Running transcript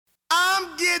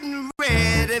getting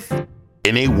ready.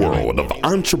 In a world of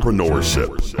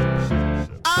entrepreneurship,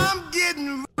 I'm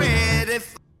getting ready.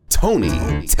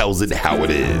 Tony tells it how it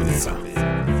is.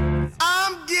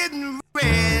 I'm getting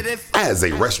ready. As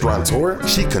a restaurateur,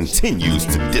 she continues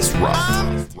to disrupt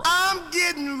I'm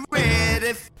getting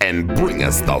ready. and bring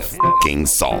us the fucking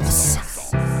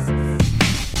sauce.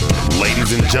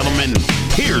 Ladies and gentlemen,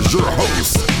 here's your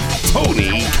host,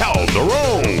 Tony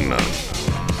Calderon.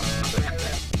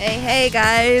 Hey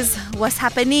guys, what's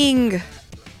happening?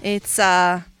 It's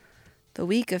the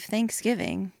week of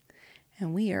Thanksgiving,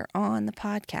 and we are on the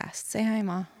podcast. Say hi,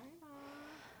 Ma.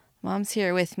 Mom's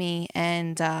here with me,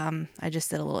 and I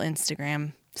just did a little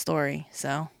Instagram story,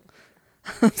 so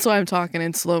that's why I'm talking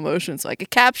in slow motion, so I could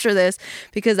capture this,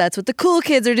 because that's what the cool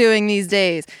kids are doing these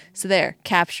days. So there,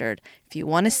 captured. If you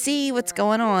want to see what's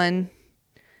going on,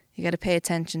 you got to pay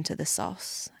attention to the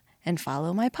sauce and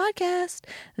follow my podcast.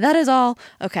 That is all.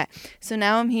 Okay, so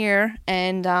now I'm here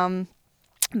and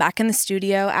back in the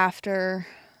studio after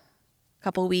a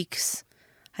couple weeks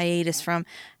hiatus from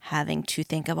having to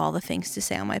think of all the things to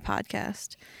say on my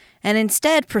podcast, and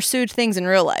instead pursued things in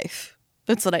real life.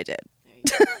 That's what I did.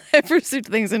 I pursued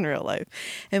things in real life.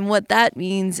 And what that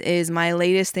means is my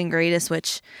latest and greatest,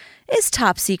 which is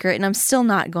top secret, and I'm still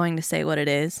not going to say what it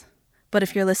is. But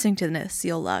if you're listening to this,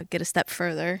 you'll get a step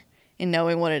further in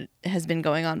knowing what it has been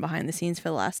going on behind the scenes for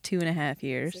the last 2.5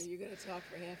 years. So you're going to talk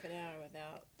for half an hour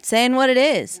without saying what it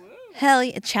is. Whoa. Hell,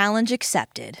 yeah, challenge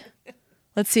accepted.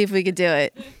 Let's see if we could do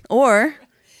it. Or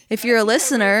if you're a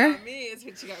listener, me is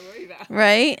what you got worried about.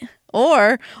 right?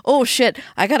 Or, oh shit,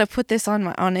 I got to put this on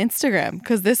Instagram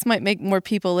because this might make more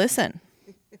people listen.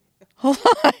 Hold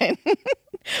on.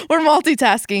 We're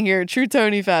multitasking here. True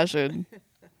Tony fashion.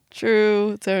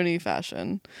 True Tony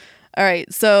fashion. All right,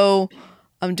 so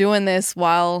I'm doing this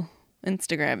while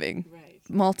Instagramming. Right.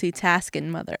 Multitasking,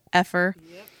 mother effer.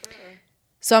 Yep.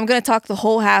 So I'm going to talk the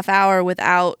whole half hour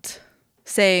without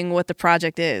saying what the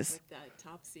project is. Like that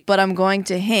top secret. But I'm going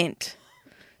to hint.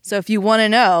 So if you want to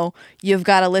know, you've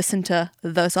got to listen to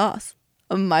The Sauce,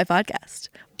 my podcast.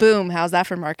 Boom. How's that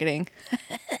for marketing?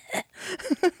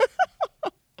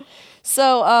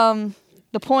 So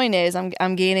the point is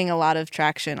I'm gaining a lot of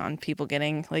traction on people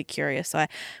getting like curious. So I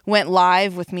went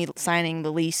live with me signing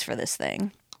the lease for this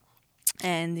thing,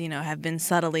 and have been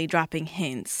subtly dropping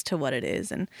hints to what it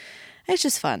is, and it's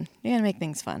just fun. You gotta make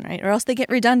things fun, right? Or else they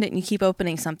get redundant and you keep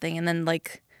opening something and then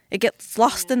like it gets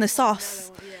lost in the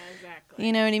sauce. Yeah, exactly.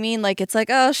 You know what I mean? Like it's like,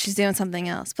 oh, she's doing something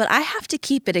else. But I have to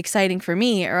keep it exciting for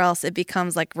me, or else it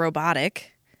becomes like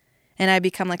robotic. And I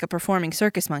become like a performing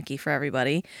circus monkey for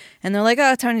everybody. And they're like,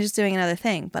 oh, Tony's just doing another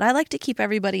thing. But I like to keep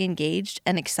everybody engaged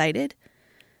and excited.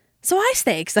 So I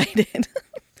stay excited.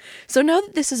 So know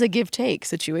that this is a give-take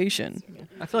situation.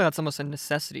 I feel like that's almost a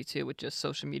necessity, too, with just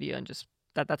social media and just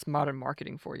that's modern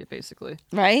marketing for you, basically.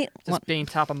 Right? Just being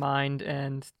top of mind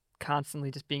and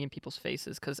constantly just being in people's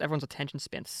faces, because everyone's attention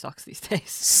span sucks these days.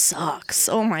 Sucks.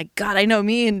 Oh, my God. I know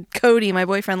me and Cody, my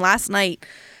boyfriend, last night,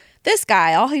 this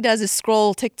guy, all he does is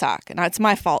scroll TikTok. And it's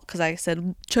my fault because I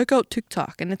said, check out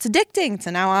TikTok. And it's addicting.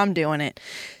 So now I'm doing it.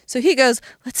 So he goes,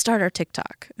 let's start our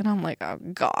TikTok. And I'm like, oh,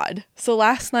 God. So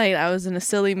last night I was in a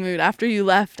silly mood. After you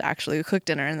left, actually, we cooked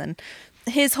dinner. And then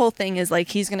his whole thing is like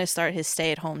he's going to start his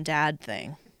stay-at-home dad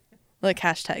thing. Like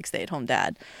hashtag stay-at-home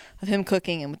dad. Of him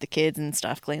cooking and with the kids and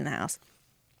stuff, cleaning the house.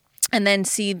 And then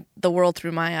see the world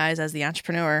through my eyes as the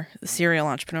entrepreneur, the serial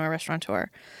entrepreneur,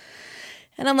 restaurateur.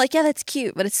 And I'm like, yeah, that's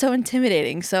cute, but it's so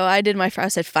intimidating. So I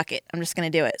said, fuck it. I'm just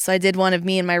going to do it. So I did one of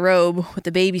me in my robe with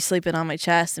the baby sleeping on my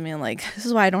chest and being like, this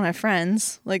is why I don't have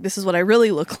friends. Like, this is what I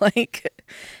really look like.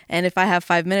 And if I have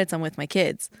 5 minutes, I'm with my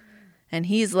kids. And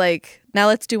he's like, now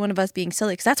let's do one of us being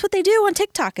silly. Because that's what they do on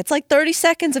TikTok. It's like 30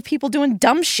 seconds of people doing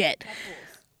dumb shit.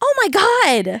 Oh my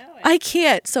God. I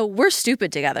can't. So we're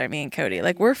stupid together, me and Cody.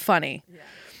 Like, we're funny. Yeah.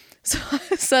 So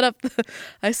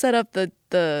I set up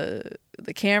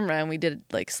the camera and we did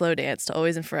like slow dance to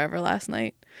Always and Forever last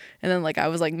night. And then like I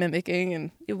was like mimicking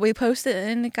and we posted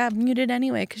it and it got muted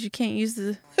anyway because you can't use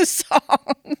the song.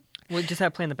 Well, you just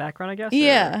have it play in the background, I guess?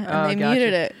 Yeah, and they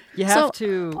muted it. You have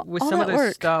to, with some of this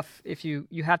work. stuff, if you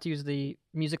have to use the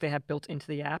music they have built into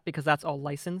the app because that's all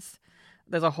licensed.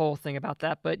 There's a whole thing about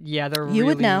that. But yeah, You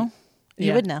would know.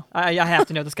 You would know. I have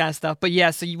to know this kind of stuff. But yeah,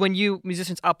 so when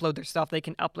musicians upload their stuff, they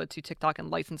can upload to TikTok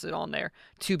and license it on there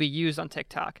to be used on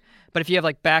TikTok. But if you have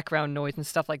like background noise and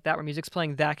stuff like that where music's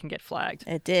playing, that can get flagged.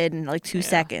 It did in like 2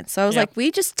 seconds. So I was like,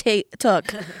 we just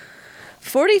took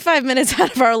 45 minutes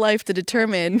out of our life to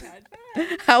determine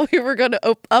how we were going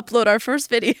to upload our first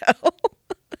video.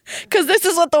 Because this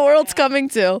is what the world's coming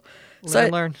to.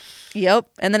 Learn. Yep.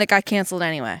 And then it got canceled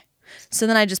anyway. So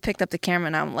then I just picked up the camera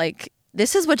and I'm like,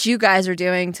 this is what you guys are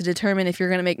doing to determine if you're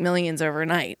going to make millions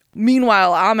overnight.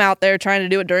 Meanwhile, I'm out there trying to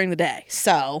do it during the day.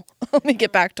 So let me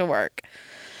get back to work.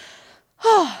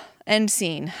 End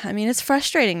scene. I mean, it's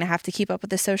frustrating to have to keep up with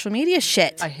this social media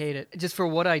shit. I hate it. Just for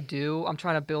what I do, I'm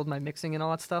trying to build my mixing and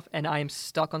all that stuff, and I am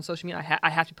stuck on social media. I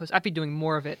have to post. I've been doing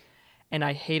more of it, and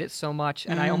I hate it so much.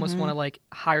 And I almost want to like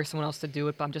hire someone else to do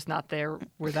it, but I'm just not there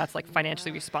where that's like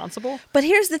financially responsible. But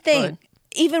here's the thing.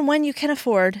 Even when you can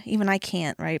afford, even I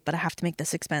can't, right? But I have to make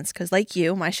this expense because like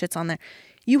you, my shit's on there.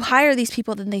 You hire these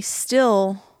people, then they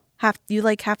still have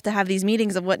to have these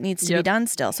meetings of what needs to be done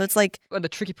still. So it's like... Well, the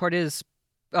tricky part is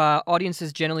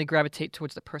audiences generally gravitate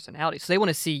towards the personality. So they want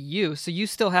to see you. So you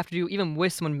still have to do, even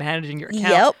with someone managing your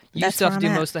account, you still have to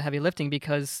do most of the heavy lifting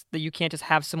because you can't just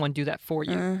have someone do that for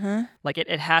you. Like it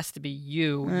has to be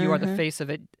you. You are the face of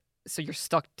it. So you're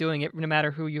stuck doing it no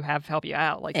matter who you have help you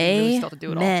out. Like you really still have to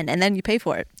do it all. And then you pay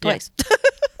for it twice. Yeah.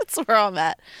 That's where I'm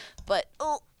at. But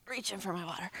reaching for my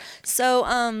water.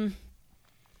 So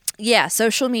yeah,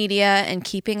 social media and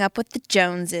keeping up with the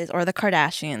Joneses or the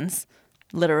Kardashians,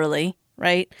 literally,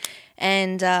 right?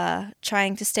 And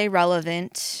trying to stay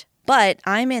relevant. But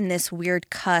I'm in this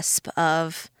weird cusp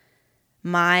of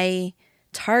my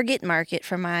target market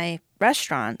for my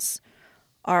restaurants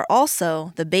are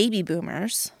also the baby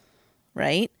boomers,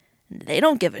 right? They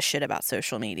don't give a shit about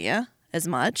social media as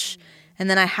much. And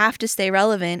then I have to stay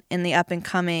relevant in the up and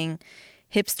coming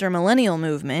hipster millennial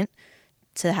movement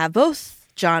to have both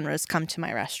genres come to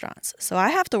my restaurants. So I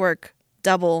have to work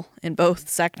double in both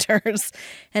sectors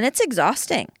and it's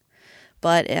exhausting.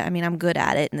 But I mean, I'm good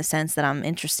at it in the sense that I'm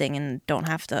interesting and don't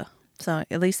have to. So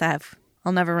at least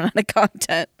I'll never run out of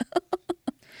content.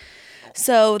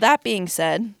 So that being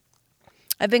said,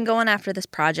 I've been going after this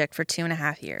project for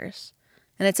 2.5 years,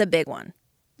 and it's a big one.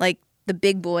 Like, the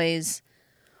big boys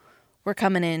were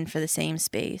coming in for the same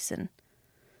space, and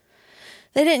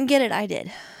they didn't get it, I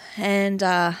did. And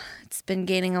it's been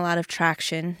gaining a lot of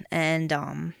traction,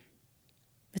 and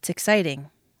it's exciting.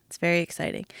 It's very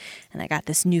exciting. And I got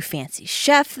this new fancy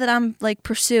chef that I'm, like,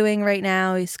 pursuing right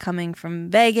now. He's coming from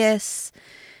Vegas,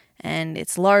 and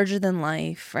it's larger than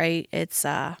life, right? It's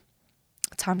Tom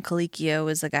Colicchio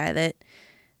is the guy that...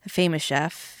 a famous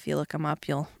chef. If you look him up,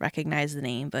 you'll recognize the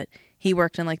name. But he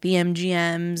worked in like the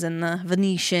MGMs and the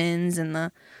Venetians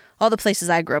and all the places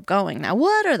I grew up going. Now,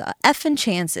 what are the effing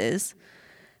chances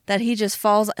that he just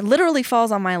literally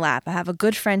falls on my lap? I have a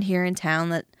good friend here in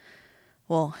town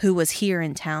who was here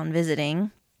in town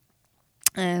visiting.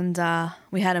 And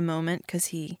we had a moment because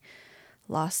he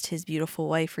lost his beautiful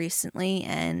wife recently.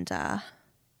 And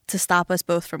to stop us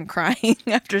both from crying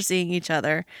after seeing each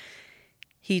other,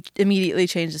 he immediately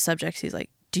changed the subject. He's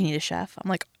like, do you need a chef? I'm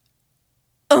like,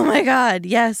 oh my God,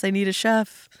 yes, I need a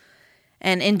chef.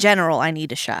 And in general, I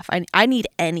need a chef. I need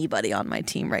anybody on my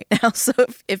team right now. So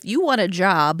if you want a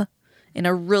job in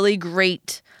a really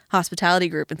great hospitality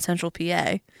group in Central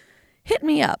PA, hit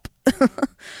me up.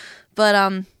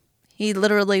 But he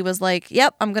literally was like,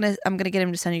 yep, I'm gonna get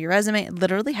him to send you your resume. It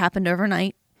literally happened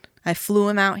overnight. I flew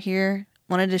him out here,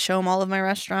 wanted to show him all of my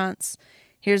restaurants.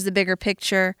 Here's the bigger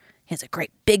picture. He has a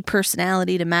great big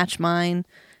personality to match mine.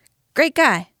 Great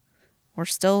guy. We're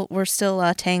still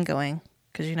tangoing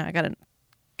because I gotta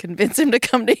convince him to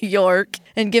come to York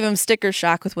and give him sticker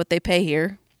shock with what they pay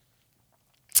here.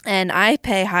 And I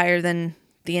pay higher than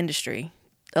the industry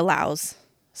allows.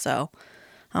 So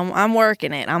I'm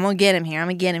working it. I'm gonna get him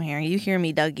here. You hear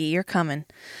me, Dougie? You're coming.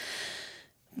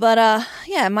 But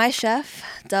yeah, my chef,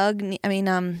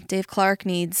 Dave Clark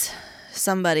needs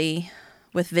somebody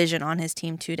with vision on his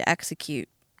team too to execute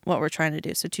what we're trying to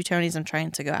do. So Two Tonys, I'm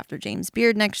trying to go after James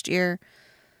Beard next year.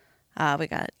 We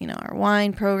got, our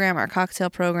wine program, our cocktail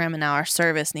program, and now our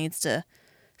service needs to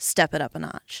step it up a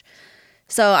notch.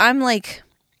 So I'm like,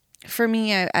 for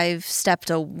me, I've stepped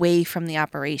away from the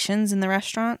operations in the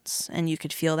restaurants, and you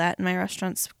could feel that in my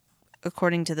restaurants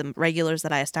according to the regulars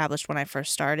that I established when I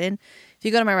first started. If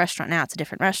you go to my restaurant now, it's a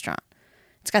different restaurant.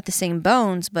 It's got the same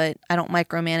bones, but I don't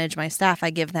micromanage my staff. I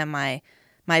give them my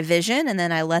vision, and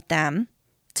then I let them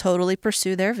totally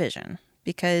pursue their vision,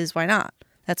 because why not?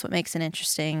 That's what makes an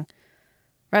interesting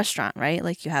restaurant, right?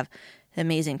 Like, you have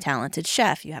amazing talented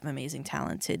chef, you have amazing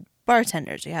talented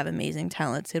bartenders, you have amazing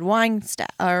talented wine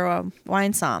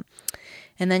som,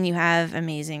 and then you have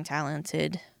amazing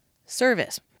talented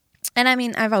service. And I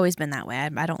mean, I've always been that way.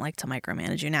 I don't like to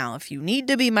micromanage you. Now, if you need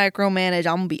to be micromanaged,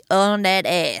 I'm gonna be on that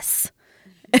ass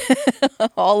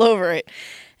all over it.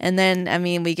 And then, I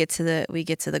mean, we get to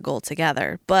the goal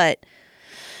together. But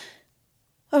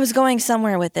I was going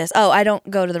somewhere with this. Oh, I don't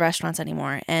go to the restaurants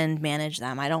anymore and manage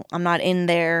them. I'm not in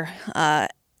there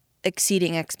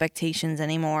exceeding expectations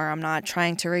anymore. I'm not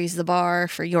trying to raise the bar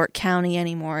for York County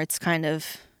anymore. It's kind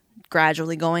of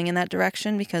gradually going in that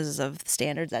direction because of the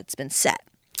standards that's been set.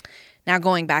 Now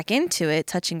going back into it,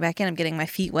 touching back in, I'm getting my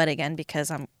feet wet again because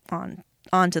I'm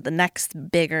on to the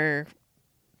next bigger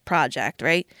project,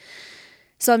 right?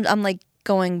 So I'm like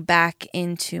going back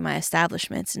into my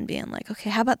establishments and being like, okay,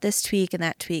 how about this tweak and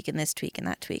that tweak and this tweak and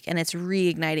that tweak? And it's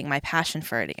reigniting my passion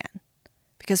for it again.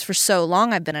 Because for so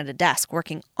long I've been at a desk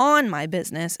working on my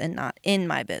business and not in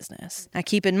my business. Now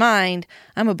keep in mind,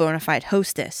 I'm a bona fide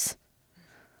hostess.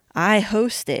 I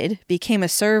hosted, became a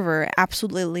server,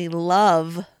 absolutely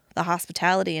love the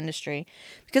hospitality industry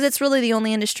because it's really the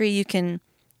only industry you can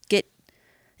get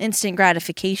instant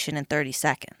gratification in 30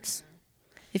 seconds.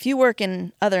 If you work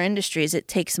in other industries, it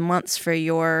takes months for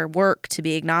your work to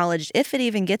be acknowledged, if it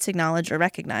even gets acknowledged or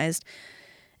recognized.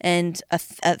 And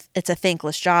it's a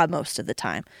thankless job most of the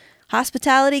time.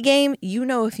 Hospitality game, you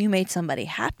know if you made somebody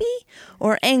happy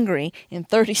or angry in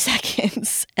 30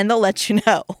 seconds, and they'll let you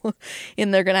know.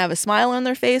 And they're going to have a smile on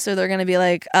their face, or they're going to be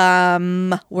like,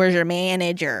 where's your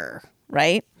manager,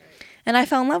 right? And I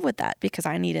fell in love with that because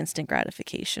I need instant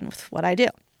gratification with what I do.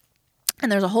 And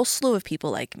there's a whole slew of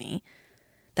people like me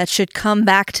that should come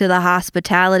back to the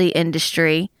hospitality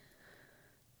industry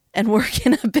and work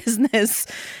in a business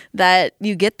that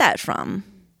you get that from.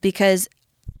 Because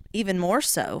even more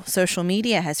so, social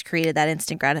media has created that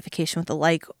instant gratification with a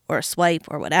like or a swipe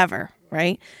or whatever,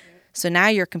 right? So now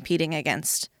you're competing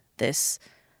against this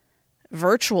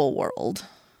virtual world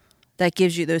that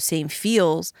gives you those same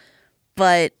feels,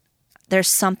 but there's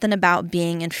something about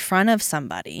being in front of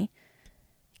somebody,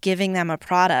 giving them a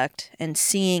product and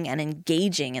seeing and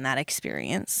engaging in that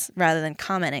experience rather than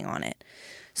commenting on it.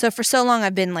 So for so long,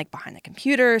 I've been like behind the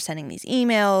computer, sending these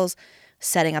emails,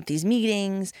 setting up these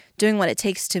meetings, doing what it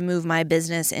takes to move my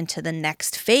business into the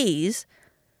next phase.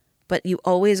 But you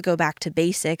always go back to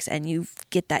basics and you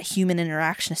get that human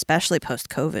interaction, especially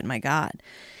post-COVID, my God.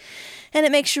 And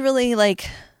it makes you really like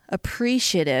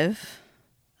appreciative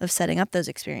of setting up those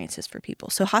experiences for people.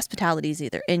 So hospitality is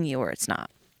either in you or it's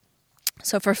not.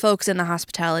 So for folks in the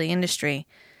hospitality industry,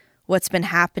 what's been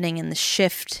happening in the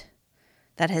shift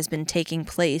that has been taking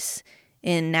place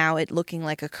in now it looking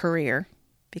like a career,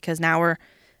 because now we're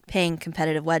paying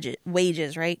competitive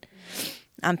wages, right?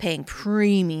 I'm paying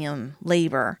premium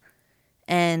labor.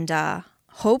 And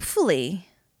hopefully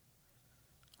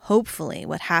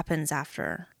what happens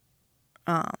after,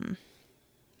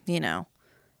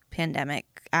 pandemic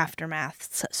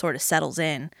aftermath sort of settles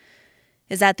in,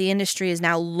 is that the industry is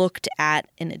now looked at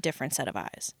in a different set of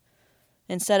eyes.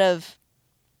 Instead of,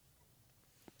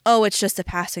 oh, it's just a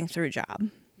passing through job.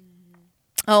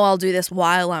 Oh, I'll do this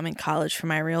while I'm in college for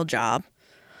my real job.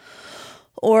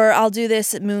 Or I'll do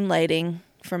this at moonlighting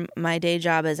from my day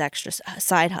job as extra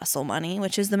side hustle money,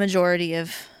 which is the majority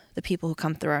of the people who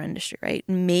come through our industry, right?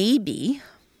 Maybe,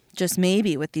 just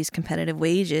maybe, with these competitive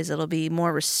wages, it'll be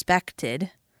more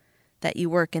respected that you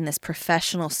work in this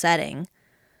professional setting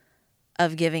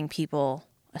of giving people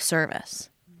a service.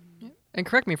 And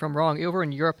correct me if I'm wrong, over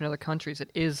in Europe and other countries,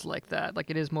 it is like that. Like,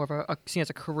 it is more of seen as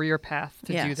a career path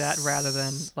to do that rather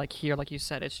than, like, here, like you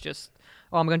said, it's just,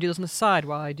 oh, I'm going to do this on the side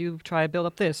while I do try to build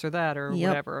up this or that or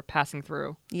whatever, or passing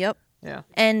through. Yep. Yeah.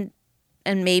 And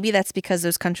maybe that's because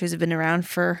those countries have been around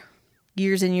for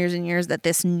years and years and years, that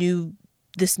this new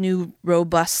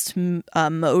robust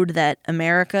mode that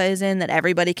America is in, that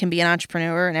everybody can be an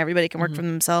entrepreneur and everybody can work for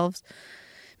themselves.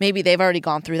 Maybe they've already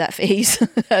gone through that phase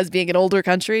as being an older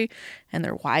country and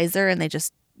they're wiser and they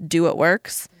just do what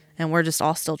works. And we're just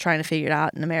all still trying to figure it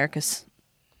out in America's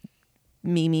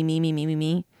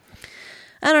me.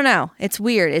 I don't know. It's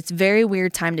weird. It's a very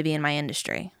weird time to be in my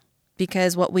industry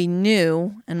because what we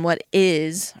knew and what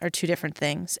is are two different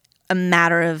things. A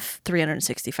matter of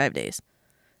 365 days.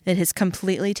 It has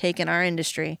completely taken our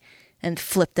industry and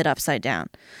flipped it upside down.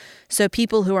 So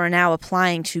people who are now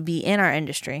applying to be in our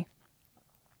industry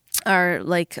are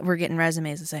like, we're getting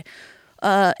resumes and say,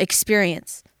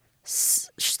 experience,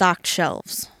 stocked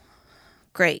shelves.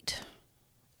 Great.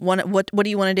 What do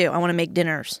you want to do? I want to make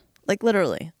dinners. Like,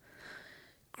 literally.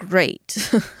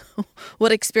 Great.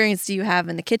 What experience do you have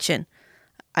in the kitchen?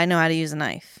 I know how to use a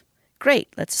knife. Great.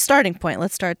 That's a starting point.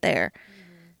 Let's start there.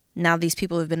 Now these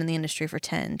people have been in the industry for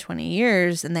 10, 20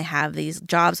 years and they have these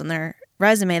jobs on their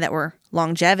resume that were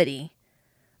longevity.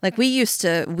 Like, we used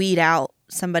to weed out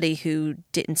somebody who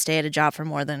didn't stay at a job for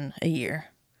more than a year.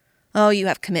 Oh, you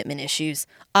have commitment issues.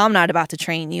 I'm not about to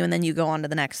train you, and then you go on to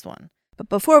the next one. But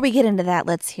before we get into that,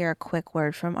 let's hear a quick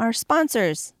word from our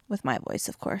sponsors, with my voice,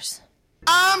 of course.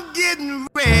 I'm getting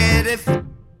ready.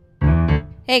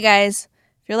 Hey guys,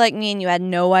 If you're like me and you had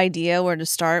no idea where to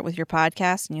start with your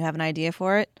podcast and you have an idea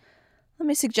for it, let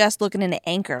me suggest looking into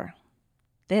Anchor.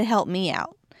 They help me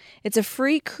out. It's a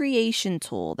free creation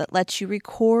tool that lets you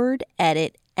record,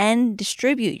 edit, and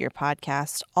distribute your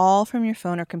podcast all from your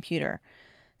phone or computer.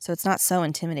 So it's not so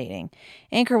intimidating.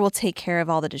 Anchor will take care of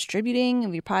all the distributing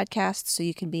of your podcast so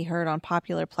you can be heard on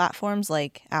popular platforms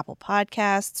like Apple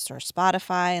Podcasts or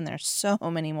Spotify, and there's so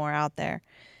many more out there.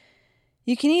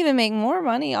 You can even make more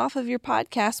money off of your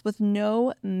podcast with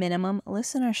no minimum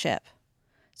listenership.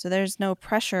 So there's no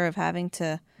pressure of having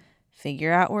to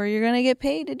figure out where you're going to get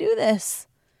paid to do this.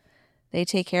 They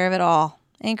take care of it all.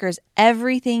 Anchor is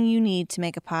everything you need to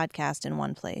make a podcast in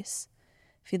one place.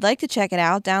 If you'd like to check it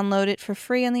out, download it for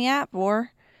free on the app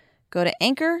or go to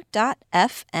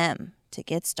anchor.fm to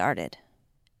get started.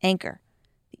 Anchor,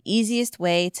 the easiest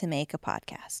way to make a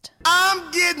podcast.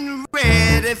 I'm getting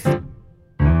ready.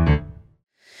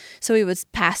 So we would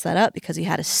pass that up because we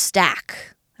had a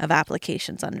stack of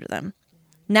applications under them.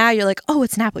 Now you're like, oh,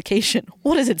 it's an application.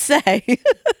 What does it say?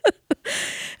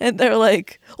 And they're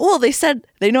like, well, they said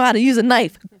they know how to use a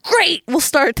knife. Great, we'll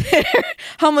start there.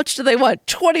 How much do they want?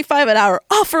 $25 an hour.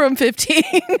 Offer them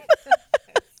 $15.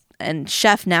 And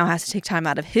chef now has to take time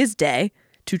out of his day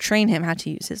to train him how to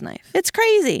use his knife. It's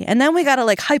crazy. And then we got to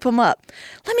like hype him up.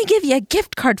 Let me give you a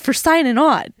gift card for signing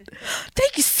on.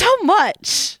 Thank you so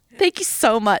much. Thank you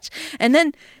so much. And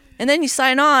then you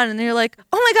sign on and you're like,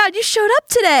 oh my God, you showed up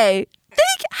today.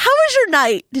 How was your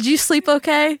night? Did you sleep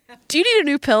okay? Do you need a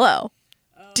new pillow?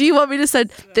 Do you want me to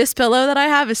send this pillow that I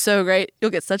have is so great.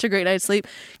 You'll get such a great night's sleep.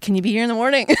 Can you be here in the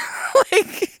morning?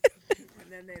 Like,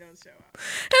 And then they don't show up.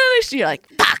 and then you're like,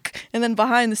 fuck. And then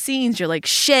behind the scenes, you're like,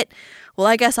 shit. Well,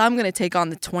 I guess I'm going to take on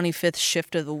the 25th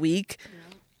shift of the week.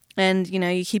 Yeah. And,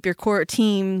 you keep your core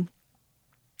team,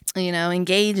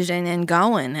 engaged and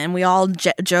going. And we all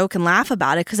joke and laugh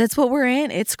about it because that's what we're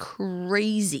in. It's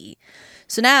crazy.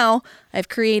 So now I've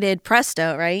created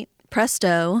Presto, right?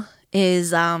 Presto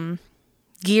is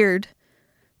geared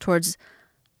towards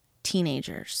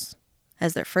teenagers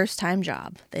as their first time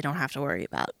job. They don't have to worry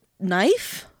about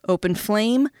knife, open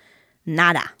flame,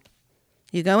 nada.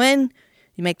 You go in,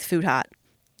 you make the food hot,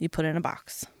 you put it in a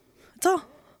box. That's all.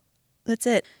 That's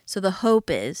it. So the hope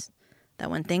is that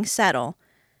when things settle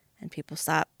and people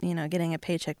stop, getting a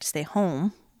paycheck to stay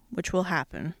home, which will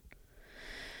happen.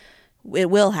 It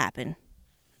will happen.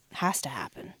 Has to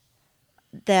happen.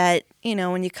 That,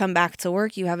 when you come back to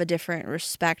work, you have a different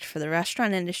respect for the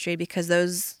restaurant industry because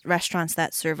those restaurants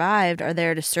that survived are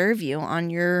there to serve you on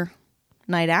your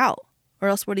night out. Or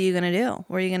else what are you going to do?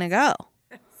 Where are you going to go?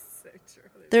 So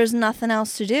true. There's nothing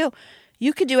else to do.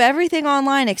 You could do everything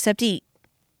online except eat.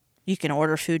 You can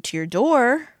order food to your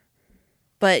door,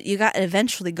 but you got to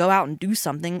eventually go out and do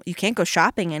something. You can't go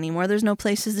shopping anymore. There's no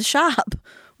places to shop.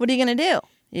 What are you going to do?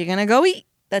 You're going to go eat.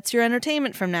 That's your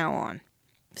entertainment from now on.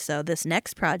 So this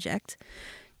next project,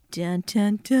 dun,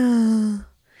 dun, dun,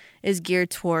 is geared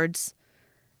towards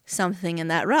something in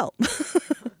that realm,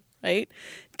 right?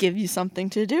 Give you something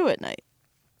to do at night.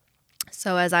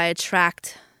 So as I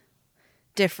attract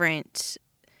different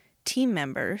team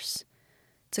members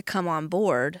to come on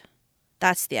board,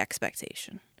 that's the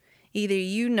expectation. Either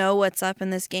you know what's up in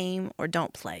this game or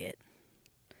don't play it.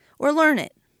 Or learn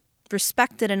it.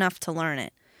 Respect it enough to learn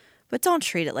it. But don't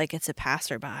treat it like it's a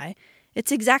passerby.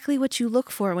 It's exactly what you look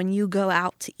for when you go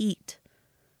out to eat.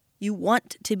 You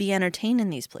want to be entertained in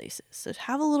these places. So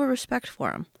have a little respect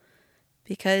for them.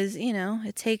 Because,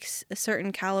 it takes a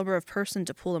certain caliber of person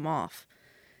to pull them off.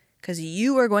 Because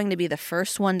you are going to be the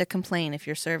first one to complain if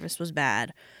your service was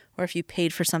bad or if you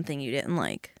paid for something you didn't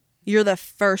like. You're the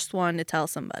first one to tell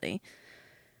somebody.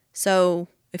 So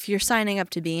if you're signing up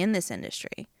to be in this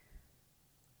industry,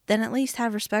 then at least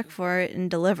have respect for it and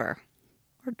deliver.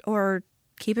 Or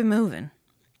keep it moving.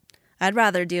 I'd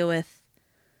rather deal with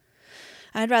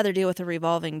a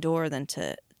revolving door than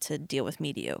to deal with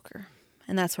mediocre.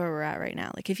 And that's where we're at right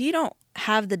now. Like, if you don't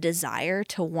have the desire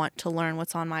to want to learn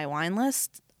what's on my wine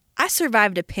list, I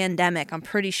survived a pandemic. I'm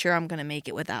pretty sure I'm going to make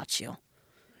it without you.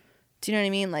 Do you know what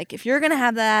I mean? Like, if you're going to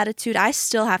have that attitude, I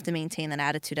still have to maintain that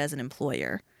attitude as an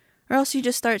employer. Or else you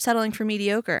just start settling for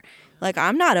mediocre. Like,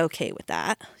 I'm not okay with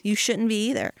that. You shouldn't be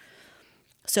either.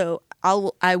 So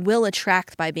I will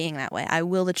attract by being that way. I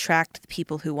will attract the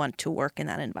people who want to work in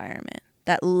that environment,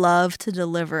 that love to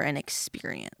deliver an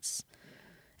experience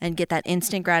and get that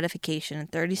instant gratification in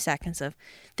 30 seconds of,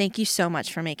 thank you so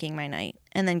much for making my night.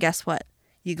 And then guess what?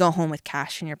 You go home with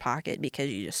cash in your pocket because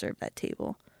you just served that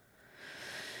table.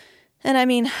 And I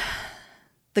mean,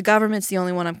 the government's the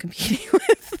only one I'm competing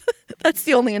with. That's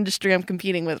the only industry I'm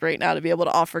competing with right now to be able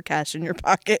to offer cash in your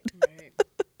pocket Right.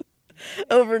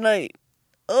 overnight.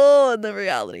 oh, the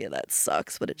reality of that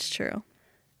sucks, but it's true.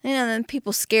 You know, then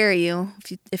people scare you.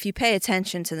 If you pay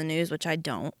attention to the news, which I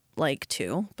don't like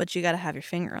to, but you got to have your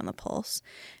finger on the pulse.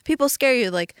 People scare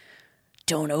you like,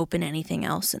 don't open anything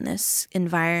else in this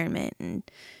environment, and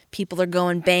people are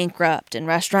going bankrupt, and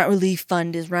restaurant relief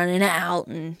fund is running out,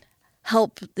 and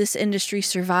help this industry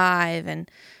survive, and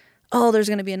oh, there's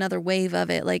going to be another wave of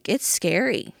it. Like, it's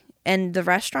scary. And the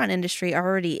restaurant industry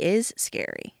already is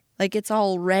scary. Like, it's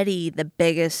already the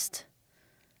biggest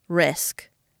risk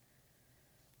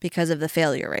because of the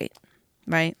failure rate,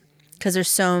 right? Because there's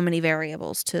so many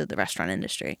variables to the restaurant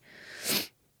industry.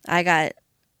 I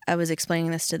was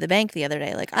explaining this to the bank the other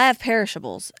day. Like, I have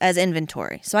perishables as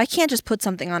inventory. So I can't just put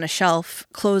something on a shelf,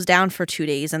 close down for 2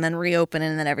 days, and then reopen it,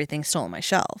 and then everything's still on my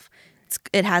shelf.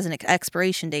 It has an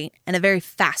expiration date, and a very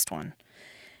fast one.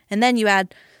 And then you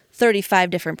add 35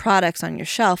 different products on your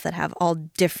shelf that have all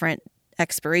different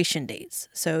expiration dates.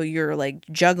 So you're like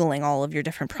juggling all of your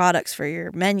different products for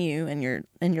your menu and your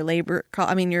labor,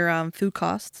 your food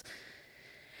costs,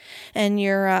 and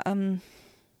your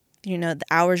the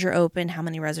hours you're open, how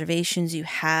many reservations you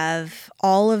have.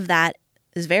 All of that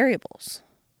is variables.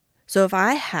 So if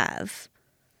I have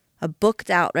a booked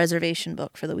out reservation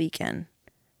book for the weekend,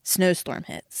 snowstorm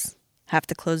hits, have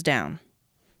to close down.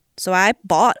 So I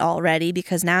bought already,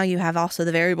 because now you have also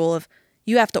the variable of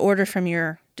you have to order from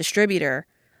your distributor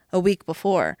a week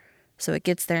before so it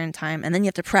gets there in time, and then you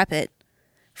have to prep it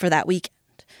for that weekend.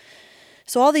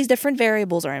 So all these different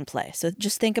variables are in play. So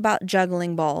just think about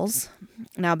juggling balls.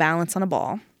 Now balance on a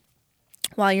ball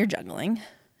while you're juggling,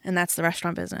 and that's the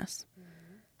restaurant business.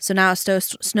 So now a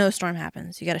snowstorm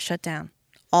happens. You got to shut down.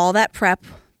 All that prep,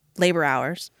 labor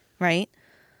hours, right?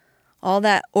 All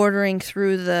that ordering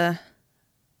through the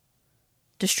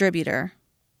distributor,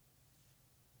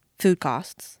 food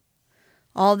costs,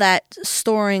 all that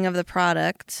storing of the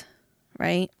product,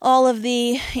 right? All of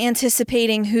the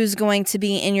anticipating who's going to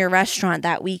be in your restaurant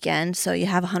that weekend. So you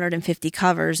have 150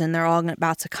 covers, and they're all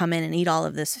about to come in and eat all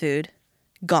of this food.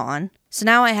 Gone. So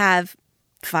now I have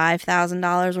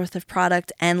 $5,000 worth of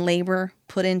product and labor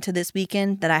put into this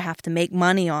weekend that I have to make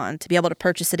money on to be able to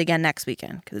purchase it again next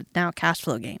weekend, because it's now a cash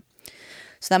flow game.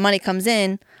 So that money comes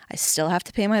in, I still have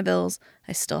to pay my bills,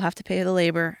 I still have to pay the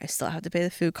labor, I still have to pay the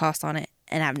food cost on it,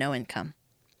 and have no income.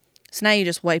 So now you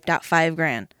just wiped out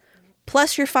 $5,000.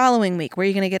 Plus your following week, where are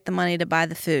you going to get the money to buy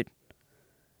the food?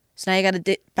 So now you got to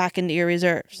dip back into your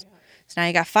reserves. So now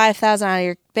you got $5,000 out of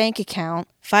your bank account,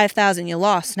 $5,000 you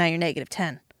lost, now you're negative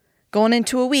 10. Going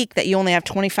into a week that you only have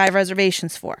 25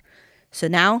 reservations for. So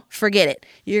now, forget it.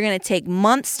 You're going to take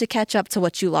months to catch up to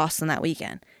what you lost on that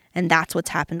weekend. And that's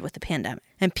what's happened with the pandemic.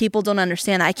 And people don't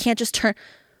understand that. I can't just turn,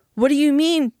 what do you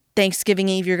mean Thanksgiving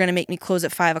Eve you're going to make me close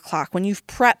at 5 o'clock when you've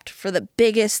prepped for the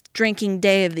biggest drinking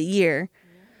day of the year?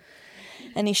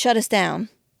 And he shut us down.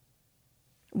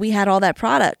 We had all that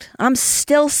product. I'm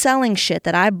still selling shit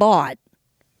that I bought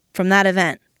from that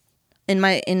event in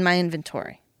my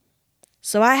inventory.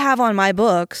 So I have on my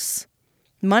books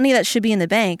money that should be in the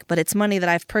bank, but it's money that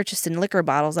I've purchased in liquor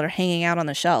bottles that are hanging out on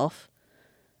the shelf,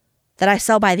 that I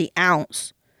sell by the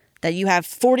ounce, that you have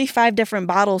 45 different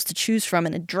bottles to choose from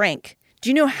in a drink. Do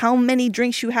you know how many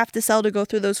drinks you have to sell to go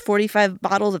through those 45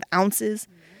 bottles of ounces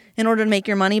in order to make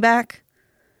your money back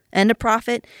and a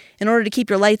profit, in order to keep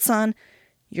your lights on,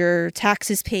 your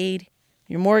taxes paid,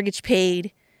 your mortgage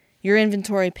paid, your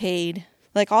inventory paid?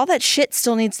 Like, all that shit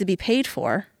still needs to be paid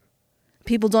for.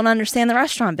 People don't understand the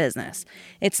restaurant business.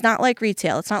 It's not like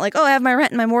retail. It's not like, oh, I have my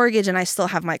rent and my mortgage and I still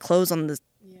have my clothes on the...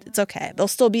 It's okay. They'll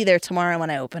still be there tomorrow when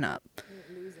I open up.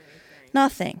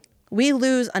 Nothing. We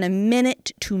lose on a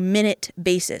minute-to-minute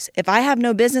basis. If I have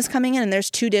no business coming in and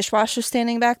there's 2 dishwashers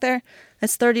standing back there,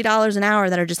 that's $30 an hour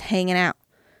that are just hanging out.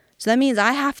 So that means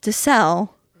I have to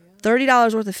sell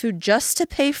 $30 worth of food just to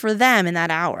pay for them in that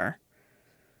hour,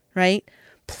 right?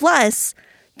 Plus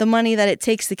the money that it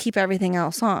takes to keep everything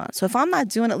else on. So if I'm not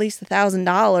doing at least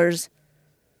 $1,000,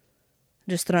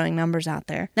 just throwing numbers out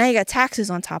there. Now you got taxes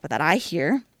on top of that. I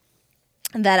hear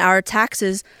that our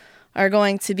taxes are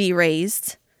going to be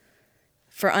raised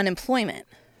for unemployment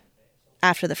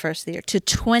after the first of the year to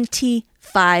 25%.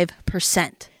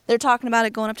 They're talking about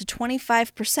it going up to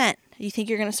 25%. You think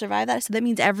you're going to survive that? So that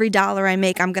means every dollar I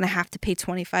make, I'm going to have to pay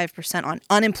 25% on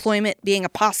unemployment being a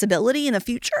possibility in the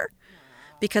future,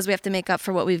 because we have to make up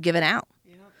for what we've given out.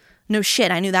 No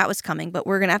shit, I knew that was coming, but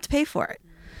we're going to have to pay for it.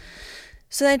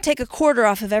 So then take a quarter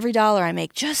off of every dollar I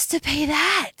make just to pay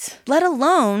that, let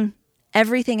alone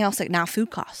everything else. Like, now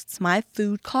food costs. My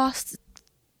food costs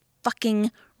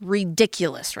fucking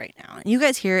ridiculous right now. And you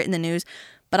guys hear it in the news,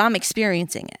 but I'm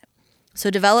experiencing it. So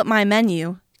develop my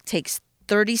menu takes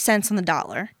 30 cents on the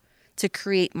dollar to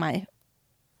create my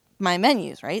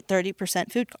menus, right?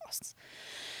 30% food costs.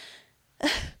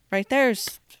 Right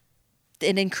there's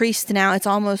it increased to now it's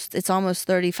almost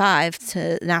 35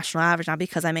 to national average now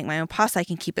because I make my own pasta. I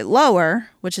can keep it lower,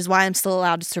 which is why I'm still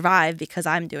allowed to survive because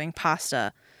I'm doing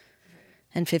pasta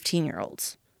and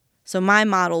 15-year-olds. So my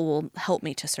model will help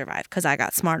me to survive because I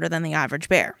got smarter than the average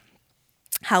bear.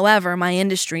 However, my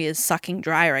industry is sucking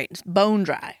dry it's bone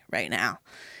dry right now.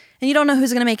 And you don't know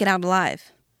who's going to make it out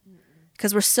alive.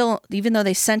 Because we're still, even though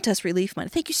they sent us relief money,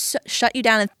 thank you, shut you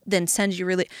down and then send you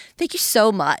relief. Thank you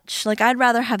so much. Like, I'd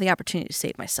rather have the opportunity to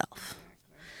save myself.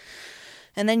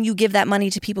 And then you give that money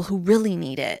to people who really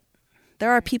need it. There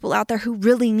are people out there who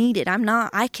really need it.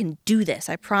 I can do this.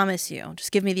 I promise you.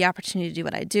 Just give me the opportunity to do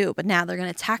what I do. But now they're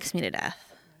going to tax me to death.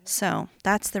 So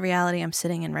that's the reality I'm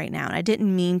sitting in right now. And I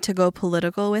didn't mean to go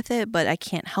political with it, but I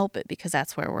can't help it because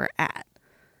that's where we're at.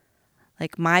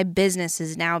 Like, my business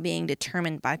is now being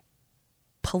determined by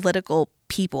political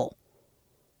people.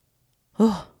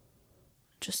 Oh,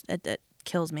 just it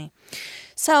kills me.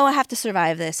 So I have to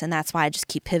survive this, and that's why I just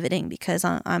keep pivoting because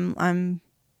I'm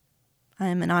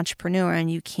an entrepreneur,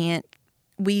 and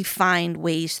we find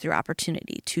ways through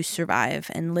opportunity to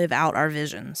survive and live out our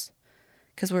visions.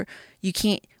 Because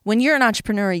when you're an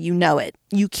entrepreneur, you know it.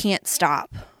 You can't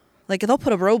stop. Like, they'll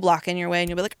put a roadblock in your way, and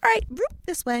you'll be like, all right, boop,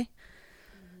 this way.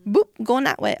 Boop, going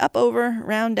that way, up, over,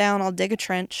 round, down, I'll dig a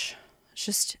trench. It's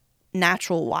just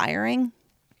natural wiring.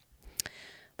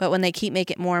 But when they keep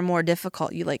making it more and more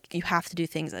difficult, you have to do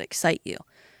things that excite you.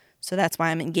 So that's why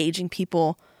I'm engaging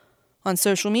people on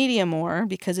social media more,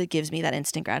 because it gives me that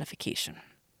instant gratification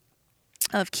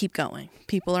of keep going.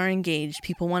 People are engaged.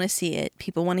 People want to see it.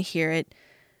 People want to hear it.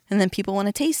 And then people want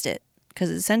to taste it, because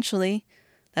essentially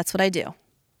that's what I do.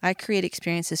 I create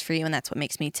experiences for you, and that's what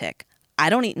makes me tick. I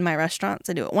don't eat in my restaurants.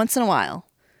 I do it once in a while.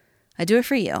 I do it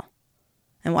for you.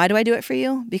 And why do I do it for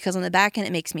you? Because on the back end,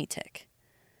 it makes me tick.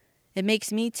 It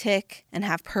makes me tick and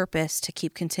have purpose to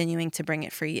keep continuing to bring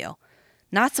it for you.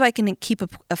 Not so I can keep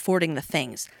affording the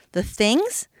things. The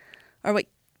things are what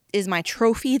is my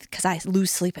trophy, because I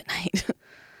lose sleep at night.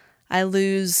 I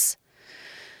lose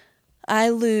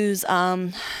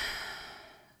the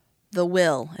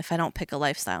will if I don't pick a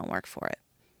lifestyle and work for it.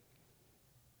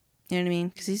 You know what I mean?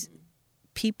 Because these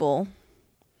people,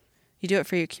 you do it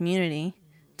for your community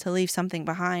to leave something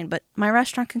behind, but my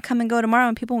restaurant can come and go tomorrow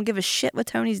and people won't give a shit what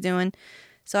Tony's doing.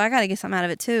 So I got to get something out of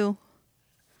it too.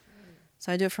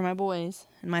 So I do it for my boys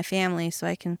and my family, so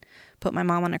I can put my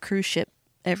mom on a cruise ship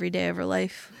every day of her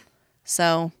life.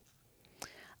 So,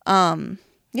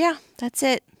 yeah, that's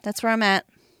it. That's where I'm at.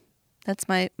 That's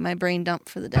my brain dump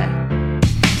for the day.